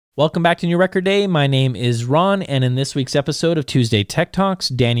Welcome back to New Record Day. My name is Ron, and in this week's episode of Tuesday Tech Talks,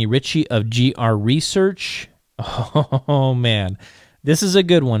 Danny Richie of GR Research. Oh man, this is a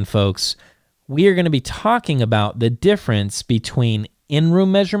good one, folks. We are going to be talking about the difference between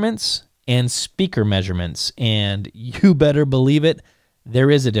in-room measurements and speaker measurements, and you better believe it,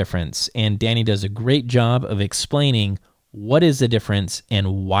 there is a difference, and Danny does a great job of explaining what is the difference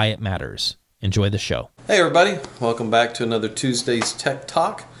and why it matters. Enjoy the show. Hey everybody, welcome back to another Tuesday's Tech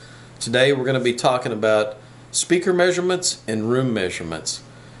Talk. Today we're going to be talking about speaker measurements and room measurements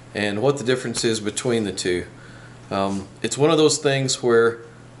and what the difference is between the two. It's one of those things where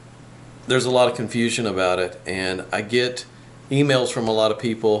there's a lot of confusion about it, and I get emails from a lot of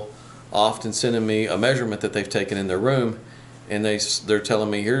people often sending me a measurement that they've taken in their room, and they're telling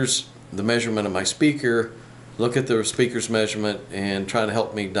me, here's the measurement of my speaker, look at the speaker's measurement, and trying to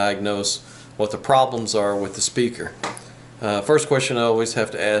help me diagnose what the problems are with the speaker. First question I always have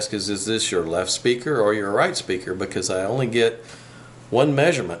to ask is this your left speaker or your right speaker? Because I only get one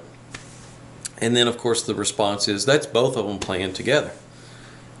measurement. And then of course the response is that's both of them playing together,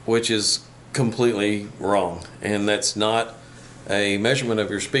 which is completely wrong. And that's not a measurement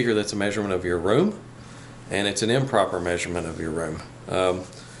of your speaker, that's a measurement of your room, and it's an improper measurement of your room.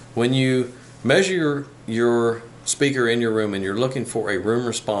 When you measure your speaker in your room and you're looking for a room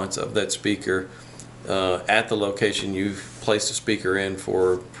response of that speaker at the location you've placed the speaker in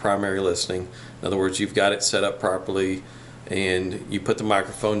for primary listening. In other words, you've got it set up properly and you put the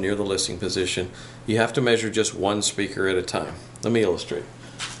microphone near the listening position. You have to measure just one speaker at a time. Let me illustrate.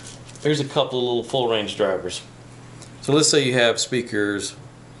 Here's a couple of little full range drivers. So let's say you have speakers,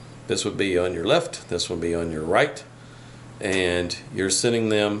 this would be on your left, this would be on your right, and you're sending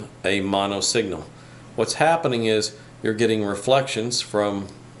them a mono signal. What's happening is you're getting reflections from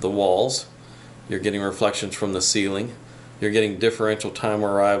the walls, you're getting reflections from the ceiling, you're getting differential time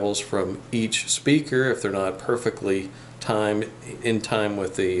arrivals from each speaker if they're not perfectly timed in time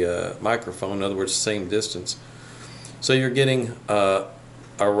with the microphone, in other words, same distance. So you're getting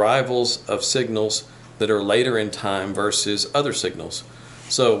arrivals of signals that are later in time versus other signals.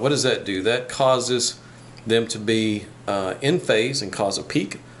 So what does that do? That causes them to be in phase and cause a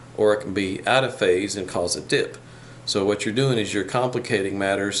peak, or it can be out of phase and cause a dip. So what you're doing is you're complicating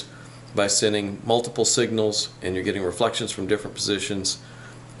matters by sending multiple signals, and you're getting reflections from different positions,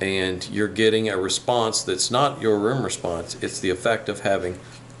 and you're getting a response that's not your room response. It's the effect of having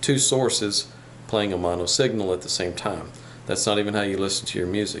two sources playing a mono signal at the same time. That's not even how you listen to your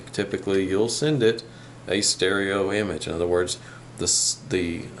music. Typically you'll send it a stereo image. In other words,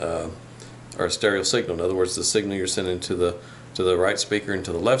 or a stereo signal. In other words, the signal you're sending to the right speaker and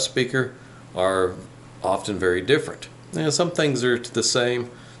to the left speaker are often very different. Now, some things are the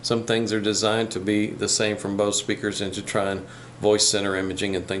same. Some things are designed to be the same from both speakers and to try and voice center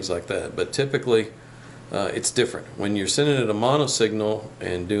imaging and things like that. But typically, it's different. When you're sending it a mono signal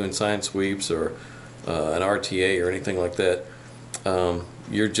and doing sine sweeps or an RTA or anything like that,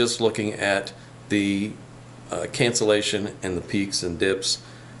 you're just looking at the cancellation and the peaks and dips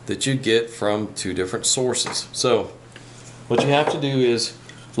that you get from two different sources. So what you have to do is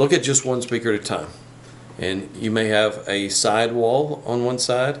look at just one speaker at a time. And you may have a side wall on one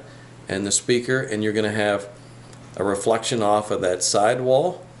side and the speaker, and you're going to have a reflection off of that side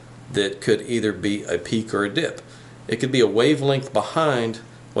wall that could either be a peak or a dip. It could be a wavelength behind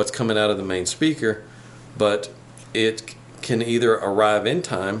what's coming out of the main speaker, but it can either arrive in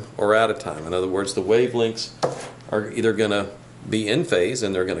time or out of time. In other words, the wavelengths are either going to be in phase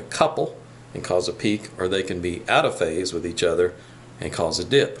and they're going to couple and cause a peak, or they can be out of phase with each other and cause a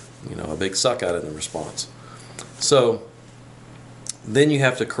dip, a big suck out in the response. So then you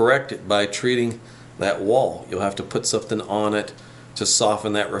have to correct it by treating that wall. You'll have to put something on it to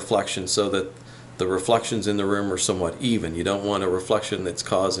soften that reflection so that the reflections in the room are somewhat even. You don't want a reflection that's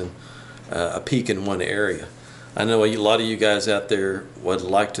causing a peak in one area. I know a lot of you guys out there would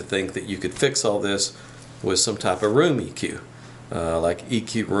like to think that you could fix all this with some type of room EQ, like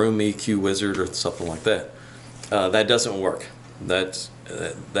room EQ wizard or something like that. That doesn't work. That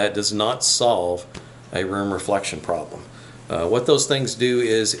does not solve a room reflection problem. What those things do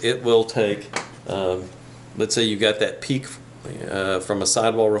is it will take, let's say you got that peak from a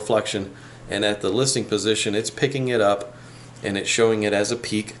sidewall reflection, and at the listening position it's picking it up and it's showing it as a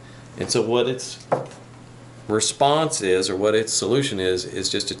peak, and so what its response is, or what its solution is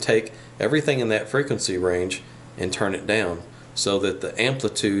just to take everything in that frequency range and turn it down so that the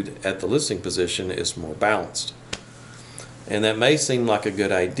amplitude at the listening position is more balanced. And that may seem like a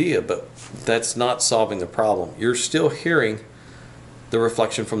good idea, but that's not solving the problem. You're still hearing the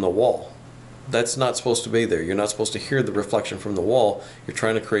reflection from the wall. that's not supposed to be there. You're not supposed to hear the reflection from the wall. You're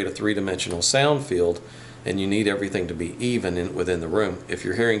trying to create a three-dimensional sound field, and you need everything to be even within the room. If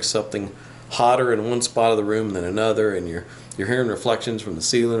you're hearing something hotter in one spot of the room than another, and you're hearing reflections from the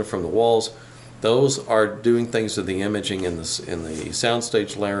ceiling or from the walls, those are doing things to the imaging in the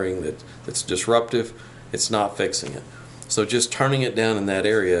soundstage layering that's disruptive. It's not fixing it. So just turning it down in that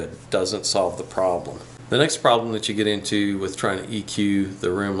area doesn't solve the problem. The next problem that you get into with trying to EQ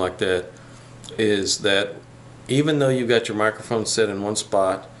the room like that is that even though you've got your microphone set in one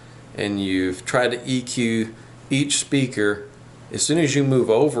spot and you've tried to EQ each speaker, as soon as you move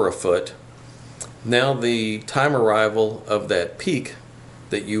over a foot, now the time arrival of that peak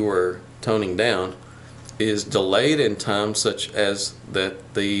that you were toning down is delayed in time, such as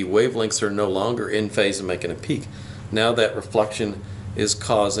that the wavelengths are no longer in phase and making a peak. Now that reflection is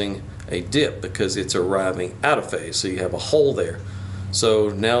causing a dip because it's arriving out of phase, so you have a hole there. So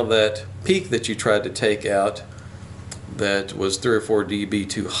now that peak that you tried to take out that was 3 or 4 dB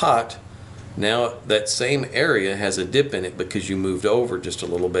too hot, now that same area has a dip in it because you moved over just a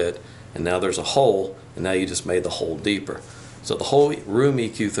little bit, and now there's a hole, and now you just made the hole deeper. So the whole room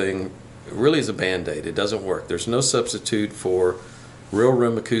EQ thing really is a band-aid. It doesn't work. There's no substitute for real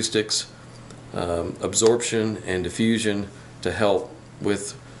room acoustics, absorption and diffusion to help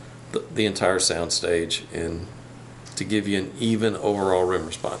with the entire sound stage and to give you an even overall room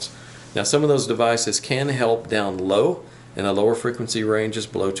response. Now, some of those devices can help down low in the lower frequency ranges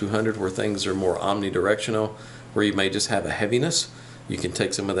below 200, where things are more omnidirectional, where you may just have a heaviness. You can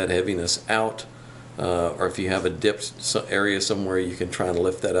take some of that heaviness out, or if you have a dipped area somewhere, you can try and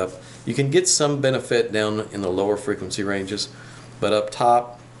lift that up. You can get some benefit down in the lower frequency ranges, but up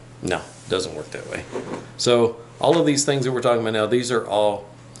top, no, it doesn't work that way. So all of these things that we're talking about now, these are all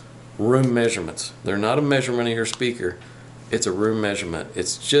room measurements. They're not a measurement of your speaker. It's a room measurement.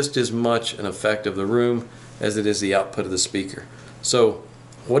 It's just as much an effect of the room as it is the output of the speaker. So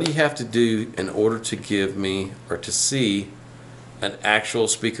what do you have to do in order to give me or to see an actual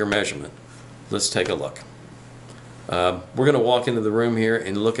speaker measurement? Let's take a look. We're going to walk into the room here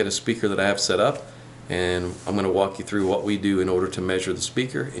and look at a speaker that I have set up, and I'm going to walk you through what we do in order to measure the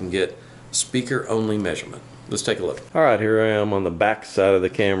speaker and get speaker only measurement. Let's take a look. Alright, here I am on the back side of the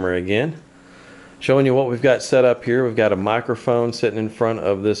camera again, showing you what we've got set up here. We've got a microphone sitting in front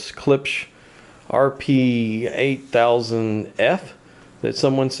of this Klipsch RP8000F that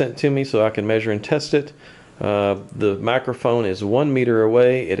someone sent to me so I can measure and test it. The microphone is 1 meter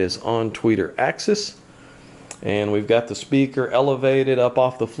away. It is on tweeter axis, and we've got the speaker elevated up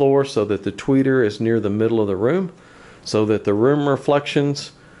off the floor so that the tweeter is near the middle of the room, so that the room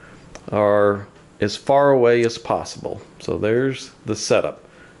reflections are as far away as possible. So there's the setup.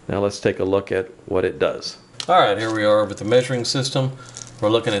 Now let's take a look at what it does. Alright, here we are with the measuring system. We're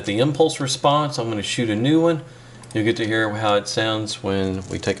looking at the impulse response. I'm going to shoot a new one. You'll get to hear how it sounds when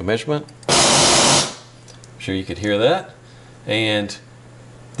we take a measurement. I'm sure you could hear that. And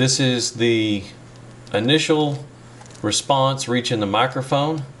this is the initial response reaching the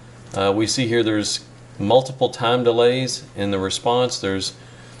microphone. We see here there's multiple time delays in the response. There's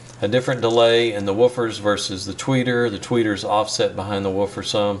a different delay in the woofers versus the tweeter. The tweeter's offset behind the woofer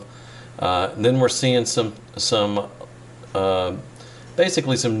some. Then we're seeing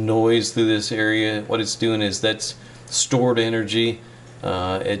basically some noise through this area. What it's doing is that's stored energy.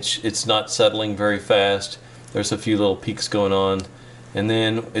 It's not settling very fast. There's a few little peaks going on, and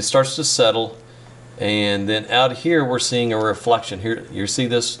then it starts to settle. And then out here we're seeing a reflection. Here you see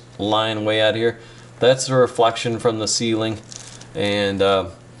this line way out here. That's a reflection from the ceiling, and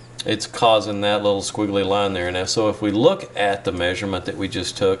it's causing that little squiggly line there. Now, so if we look at the measurement that we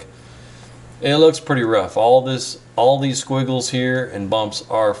just took, it looks pretty rough. All these squiggles here and bumps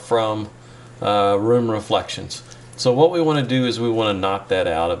are from room reflections. So what we want to do is we want to knock that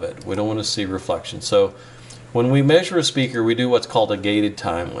out of it. We don't want to see reflection. So when we measure a speaker, we do what's called a gated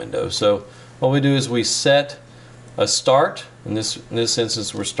time window. So what we do is we set a start. In this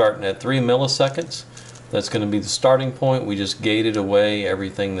instance, we're starting at 3 milliseconds. That's going to be the starting point. We just gated away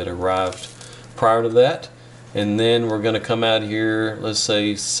everything that arrived prior to that. And then we're going to come out here, let's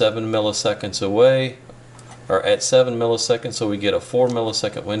say 7 milliseconds away, or at 7 milliseconds, so we get a 4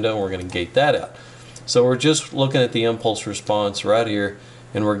 millisecond window, and we're going to gate that out. So we're just looking at the impulse response right here,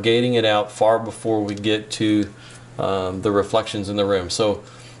 and we're gating it out far before we get to the reflections in the room. So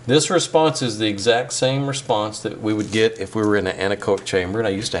this response is the exact same response that we would get if we were in an anechoic chamber, and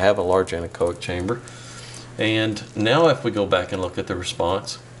I used to have a large anechoic chamber. And now if we go back and look at the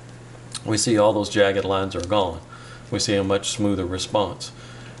response, we see all those jagged lines are gone. We see a much smoother response.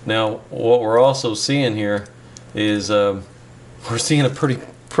 Now what we're also seeing here is we're seeing a pretty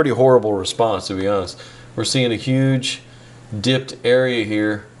pretty horrible response, to be honest. We're seeing a huge dipped area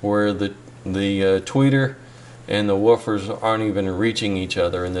here where the tweeter and the woofers aren't even reaching each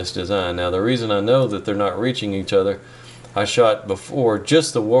other in this design. Now the reason I know that they're not reaching each other, I shot before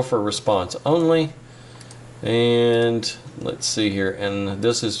just the woofer response only, and let's see here, and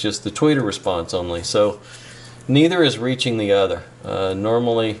this is just the tweeter response only, so neither is reaching the other.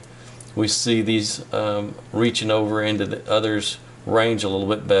 Normally we see these reaching over into the other's range a little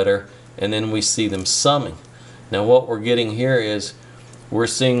bit better, and then we see them summing. Now what we're getting here is we're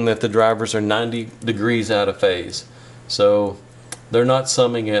seeing that the drivers are 90 degrees out of phase, so they're not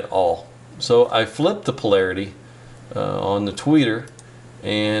summing at all. So I flipped the polarity on the tweeter,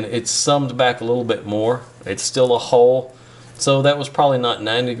 and it's summed back a little bit more. It's still a hole, so that was probably not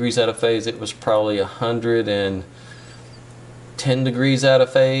 90 degrees out of phase. It was probably 110 degrees out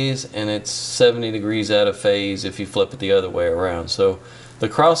of phase, and it's 70 degrees out of phase if you flip it the other way around. So the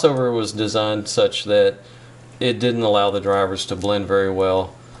crossover was designed such that it didn't allow the drivers to blend very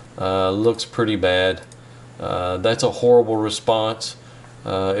well. Looks pretty bad. That's a horrible response.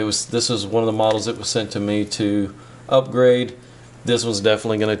 This was one of the models that was sent to me to upgrade. This one's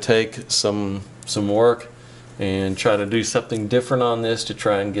definitely going to take some work and try to do something different on this to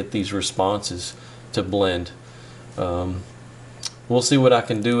try and get these responses to blend. We'll see what I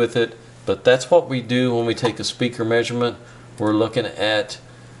can do with it, but that's what we do when we take a speaker measurement. We're looking at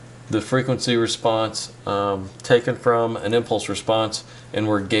the frequency response taken from an impulse response, and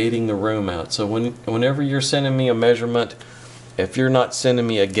we're gating the room out. So whenever you're sending me a measurement, if you're not sending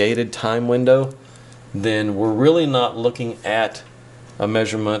me a gated time window, then we're really not looking at a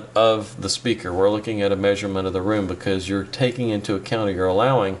measurement of the speaker. We're looking at a measurement of the room, because you're taking into account, or you're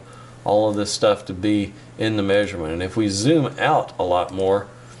allowing all of this stuff to be in the measurement. And if we zoom out a lot more,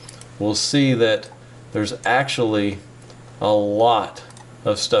 we'll see that there's actually a lot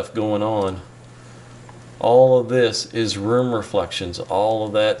of stuff going on. All of this is room reflections, all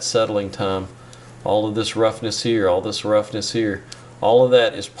of that settling time, all of this roughness here, all this roughness here, all of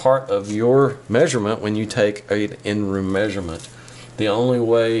that is part of your measurement when you take an in-room measurement. The only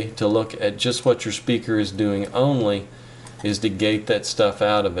way to look at just what your speaker is doing only is to gate that stuff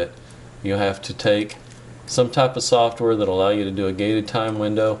out of it. You have to take some type of software that will allow you to do a gated time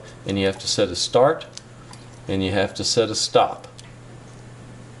window, and you have to set a start and you have to set a stop.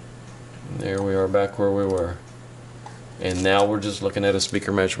 There we are, back where we were. And now we're just looking at a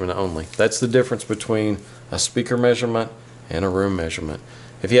speaker measurement only. That's the difference between a speaker measurement and a room measurement.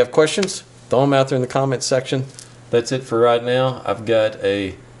 If you have questions, throw them out there in the comments section. That's it for right now. I've got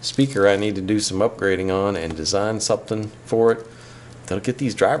a speaker I need to do some upgrading on and design something for it that'll get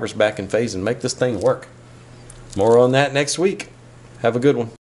these drivers back in phase and make this thing work. More on that next week. Have a good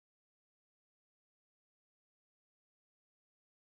one.